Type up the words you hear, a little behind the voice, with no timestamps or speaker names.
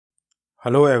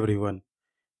Hello everyone.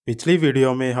 पिछली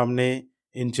video में हमने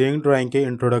इंजीनियरिंग ड्राइंग के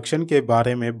इंट्रोडक्शन के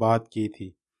बारे में बात की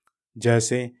थी,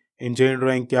 जैसे इंजीनियरिंग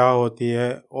ड्राइंग क्या होती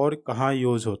है और कहाँ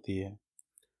यूज़ होती है।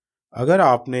 अगर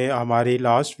आपने हमारी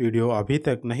लास्ट वीडियो अभी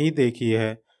तक नहीं देखी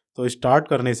है तो स्टार्ट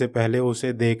करने से पहले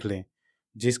उसे देख लें,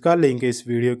 जिसका लिंक इस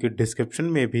वीडियो की डिस्क्रिप्शन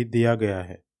में भी दिया गया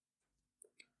है।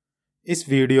 इस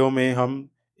वीडियो में हम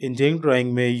इंजीनियरिंग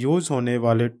ड्राइंग में यूज़ होने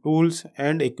वाले टूल्स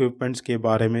एंड इक्विपमेंट्स के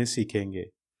बारे में सीखेंगे।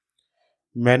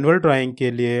 मैनुअल ड्राइंग के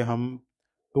लिए हम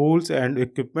टूल्स एंड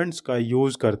इक्विपमेंट्स का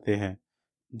यूज़ करते हैं,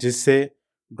 जिससे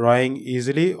ड्राइंग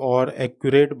इजीली और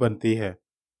एक्यूरेट बनती है।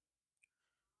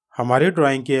 हमारी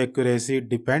ड्राइंग की एक्यूरेसी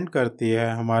डिपेंड करती है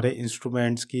हमारे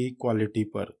इंस्ट्रूमेंट्स की क्वालिटी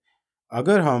पर।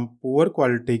 अगर हम पुअर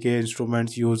क्वालिटी के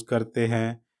इंस्ट्रूमेंट्स यूज़ करते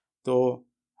हैं तो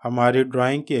हमारी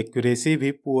ड्राइंग की एक्यूरेसी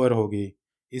भी पुअर होगी,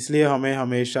 इसलिए हमें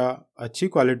हमेशा अच्छी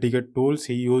क्वालिटी के टूल्स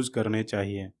ही यूज़ करने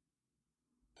चाहिए।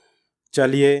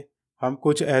 चलिए हम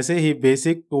कुछ ऐसे ही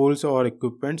बेसिक टूल्स और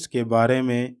इक्विपमेंट्स के बारे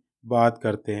में बात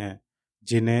करते हैं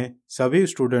जिन्हें सभी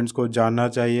स्टूडेंट्स को जानना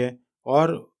चाहिए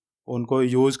और उनको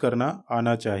यूज़ करना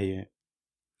आना चाहिए।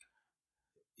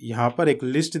 यहाँ पर एक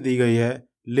लिस्ट दी गई है,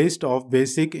 list of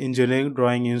basic engineering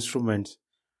drawing instruments.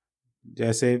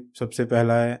 जैसे सबसे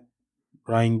पहला है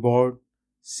drawing board,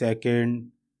 second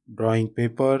drawing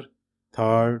paper,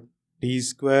 third T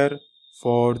square,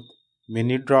 fourth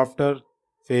mini drafter,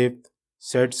 fifth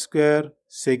set square,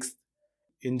 sixth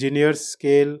engineer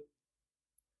scale,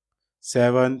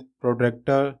 seventh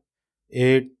protractor,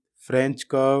 eighth French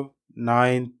curve,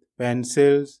 ninth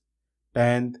pencils,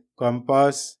 tenth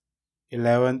compass,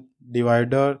 11th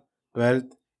divider,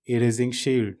 12th erasing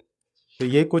shield. तो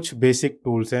ये कुछ basic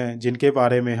tools हैं जिनके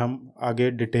बारे में हम आगे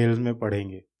detail में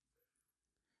पढ़ेंगे।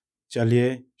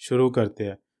 चलिए शुरू करते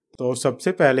हैं। तो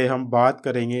सबसे पहले हम बात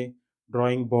करेंगे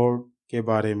ड्राइंग बोर्ड के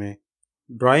बारे में।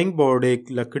 ड्राइंग बोर्ड एक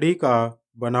लकड़ी का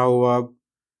बना हुआ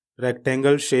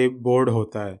रेक्टेंगल शेप बोर्ड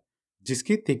होता है,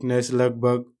 जिसकी थिकनेस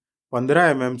लगभग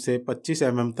 15 mm से 25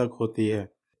 mm तक होती है।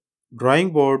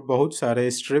 ड्राइंग बोर्ड बहुत सारे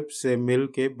स्ट्रिप्स से मिल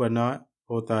के बना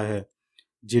होता है,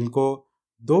 जिनको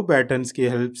दो बैटन्स की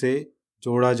हेल्प से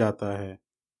जोड़ा जाता है।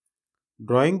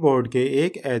 ड्राइंग बोर्ड के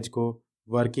एक एज को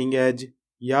वर्किंग एज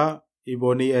या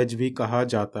इबोनी एज भी कहा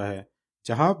जाता है,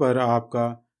 जहां पर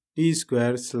आपका टी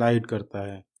स्क्वायर स्लाइड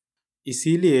करता है।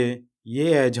 इसीलिए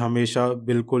ये एज हमेशा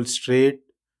बिल्कुल स्ट्रेट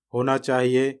होना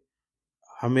चाहिए।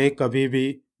 हमें कभी भी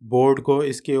बोर्ड को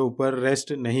इसके ऊपर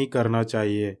रेस्ट नहीं करना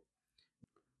चाहिए।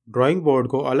 ड्राइंग बोर्ड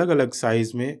को अलग अलग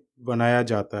साइज़ में बनाया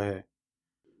जाता है।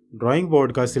 ड्राइंग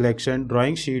बोर्ड का सिलेक्शन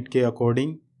ड्राइंग शीट के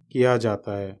अकॉर्डिंग किया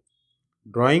जाता है।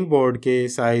 ड्राइंग बोर्ड के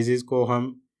साइज़ को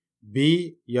हम B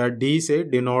या D से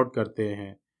डिनोट करते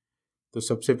हैं। तो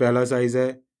सबसे पहला साइज़ है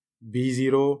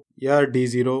B0 या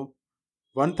D0,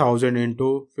 1000 into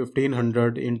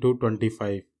 1500 into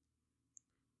 25।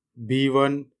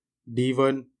 B1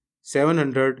 D1,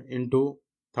 700 into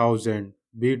 1000।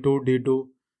 B2 D2,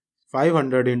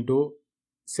 500 into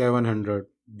 700।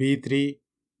 B3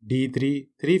 D3,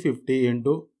 350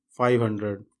 into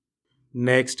 500।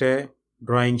 Next है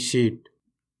ड्राइंग शीट।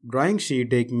 ड्राइंग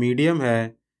शीट एक मीडियम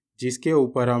है जिसके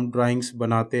ऊपर हम ड्राइंग्स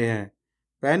बनाते हैं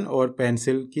पेन और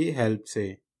पेंसिल की हेल्प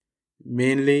से।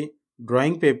 मेनली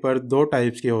ड्राइंग पेपर दो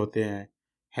टाइप्स के होते हैं,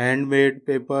 हैंडमेड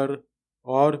पेपर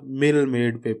और मिल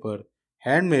मेड पेपर।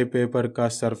 हैंडमेड पेपर का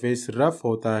सरफेस रफ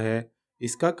होता है,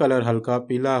 इसका कलर हल्का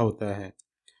पीला होता है।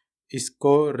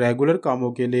 इसको रेगुलर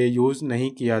कामों के लिए यूज़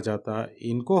नहीं किया जाता,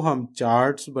 इनको हम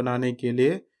चार्ट्स बनाने के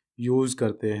लिए यूज़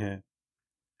करते हैं।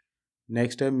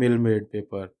 नेक्स्ट है मिल मेड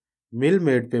पेपर। मिल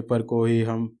मेड पेपर को ही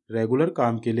हम रेगुलर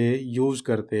काम के लिए यूज़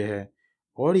करते हैं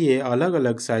और ये अलग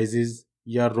अलग साइजेस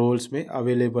या रोल्स में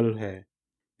अवेलेबल है।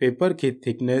 पेपर की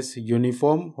थिकनेस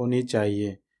यूनिफॉर्म होनी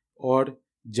चाहिए और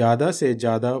ज़्यादा से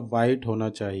ज़्यादा वाइट होना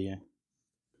चाहिए।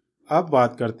 अब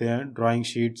बात करते हैं ड्राइंग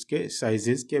शीट्स के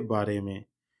साइजेस के बारे में।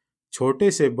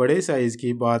 छोटे से बड़े साइज़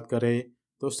की बात करें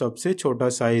तो सबसे छोटा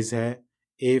साइज़ है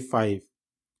A5,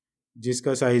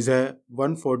 जिसका साइज़ है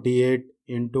 148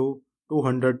 into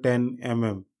 210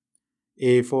 mm।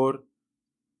 A4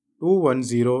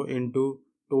 210 into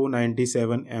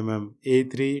 297 mm।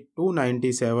 A3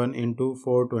 297 into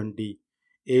 420।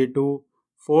 A2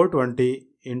 420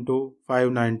 into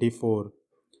 594।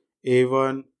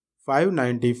 A1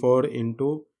 594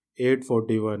 into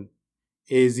 841।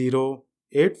 A0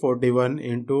 841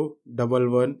 into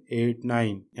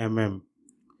 1189 mm।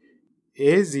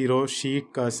 A0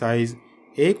 sheet का साइज़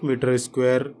 1 मीटर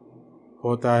स्क्वायर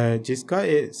होता है, जिसका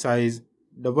साइज़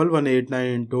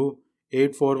 1189 इंटू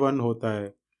 841 होता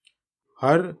है।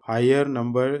 हर हायर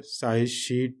नंबर साइज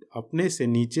शीट अपने से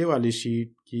नीचे वाली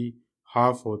शीट की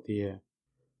हाफ होती है।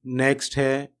 नेक्स्ट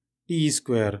है टी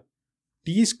स्क्वायर।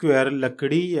 टी स्क्वायर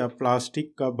लकड़ी या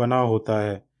प्लास्टिक का बना होता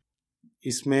है।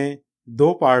 इसमें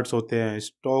दो पार्ट्स होते हैं,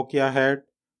 स्टॉक या हेड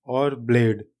और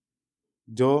ब्लेड,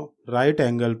 जो राइट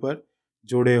एंगल पर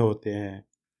जुड़े होते हैं।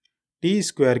 टी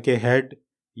स्क्वायर के हेड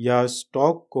या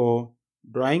स्टॉक को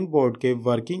ड्राइंग बोर्ड के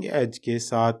वर्किंग एज के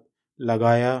साथ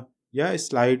लगाया या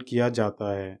स्लाइड किया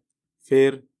जाता है।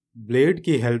 फिर ब्लेड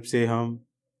की हेल्प से हम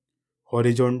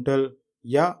हॉरिजॉन्टल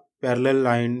या पैरेलल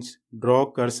लाइंस ड्रॉ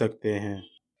कर सकते हैं।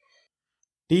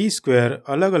 टी स्क्वायर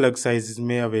अलग अलग साइज़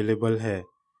में अवेलेबल है,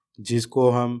 जिसको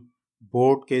हम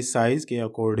बोर्ड के साइज़ के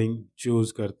अकॉर्डिंग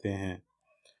चूज़ करते हैं।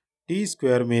 टी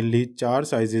स्क्वायर मेनली 4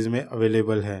 साइजेस में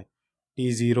अवेलेबल है: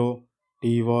 T0,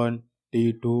 T1,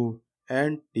 T2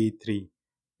 and T3।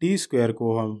 T square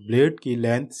को हम ब्लेड की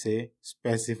लेंथ से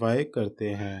स्पेसिफाई करते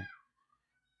हैं।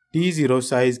 T0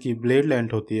 साइज़ की ब्लेड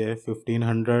लेंथ होती है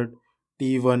 1500,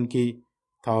 T1 की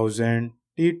 1000,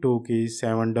 T2 की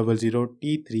 700,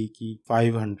 T3 की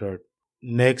 500।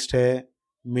 नेक्स्ट है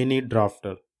मिनी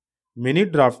ड्राफ्टर। मिनी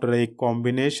ड्राफ्टर एक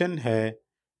कॉम्बिनेशन है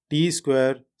T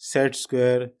square, set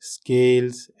square,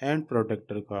 scales and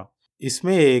protector का।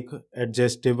 इसमें एक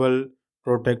एडजस्टेबल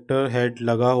प्रोटेक्टर हेड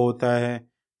लगा होता है,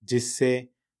 जिससे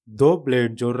दो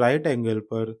ब्लेड जो राइट एंगल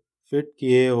पर फिट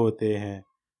किए होते हैं,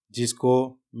 जिसको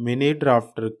मिनी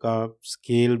ड्राफ्टर का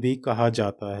स्केल भी कहा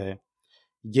जाता है।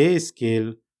 ये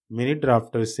स्केल मिनी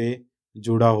ड्राफ्टर से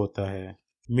जुड़ा होता है।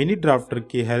 मिनी ड्राफ्टर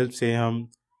की हेल्प से हम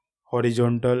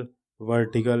हॉरिजॉन्टल,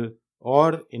 वर्टिकल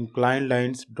और इंक्लाइन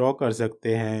लाइंस ड्रॉ कर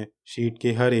सकते हैं शीट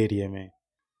के हर एरिया में।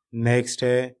 नेक्स्ट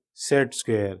है सेट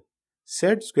स्क्वायर।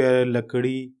 सेट स्क्वायर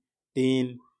लकड़ी,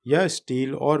 टीन या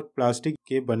स्टील और प्लास्टिक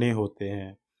के बने होते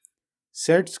हैं।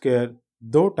 सेट स्क्वायर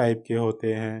दो टाइप के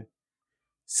होते हैं।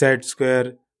 सेट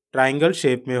स्क्वायर ट्रायंगल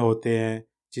शेप में होते हैं,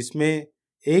 जिसमें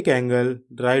एक एंगल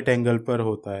राइट एंगल पर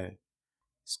होता है।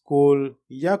 स्कूल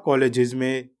या कॉलेजेस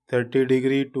में 30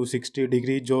 डिग्री टू 60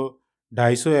 डिग्री जो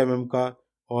 250 mm का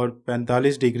और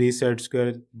 45 degree set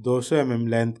square 200 mm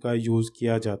length का यूज़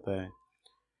किया जाता है।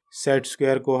 सेट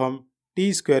स्क्वायर को हम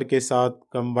टी स्क्वायर के साथ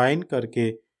कंबाइन करके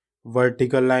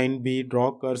वर्टिकल लाइन भी ड्रॉ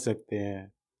कर सकते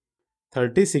हैं।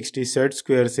 30-60 सेट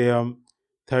स्क्वायर से हम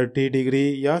 30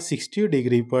 डिग्री या 60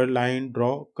 डिग्री पर लाइन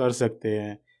ड्रॉ कर सकते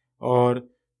हैं और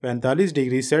 45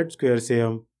 डिग्री सेट स्क्वायर से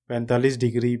हम 45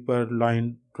 डिग्री पर लाइन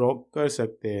ड्रॉ कर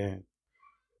सकते हैं।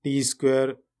 टी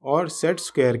स्क्वायर और सेट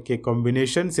स्क्वायर के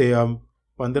कॉम्बिनेशन से हम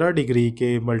 15 डिग्री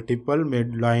के मल्टीपल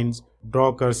में लाइंस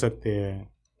ड्रॉ कर सकते हैं।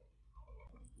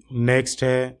 नेक्स्ट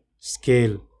है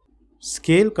स्केल।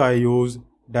 स्केल का यूज़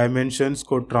डायमेंशंस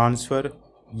को ट्रांसफ़र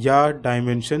या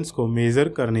डायमेंशंस को मेज़र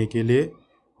करने के लिए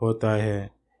होता है।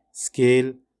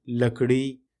 स्केल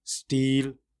लकड़ी,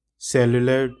 स्टील,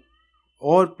 सेलुलोइड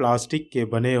और प्लास्टिक के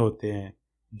बने होते हैं,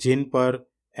 जिन पर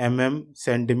mm,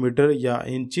 सेंटीमीटर या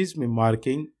इंचेस में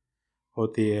मार्किंग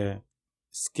होती है।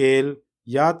 स्केल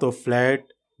या तो फ्लैट,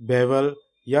 बेवल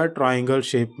या ट्रायंगल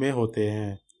शेप में होते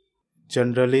हैं।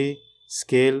 जनरली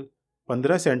स्केल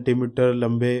 15 सेंटीमीटर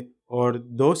लंबे और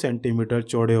 2 सेंटीमीटर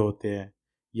चौड़े होते हैं,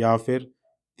 या फिर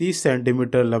 30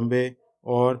 सेंटीमीटर लंबे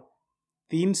और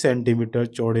 3 सेंटीमीटर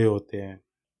चौड़े होते हैं।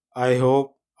 आई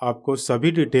होप आपको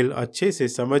सभी डिटेल अच्छे से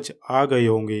समझ आ गई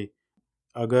होंगी।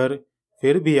 अगर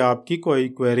फिर भी आपकी कोई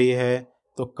क्वेरी है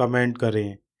तो कमेंट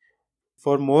करें।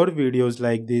 For more videos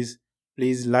like this,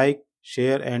 please like,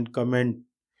 share and comment.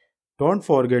 Don't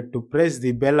forget to press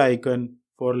the bell icon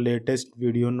for latest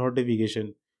video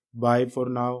notification. Bye for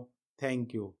now.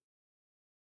 Thank you.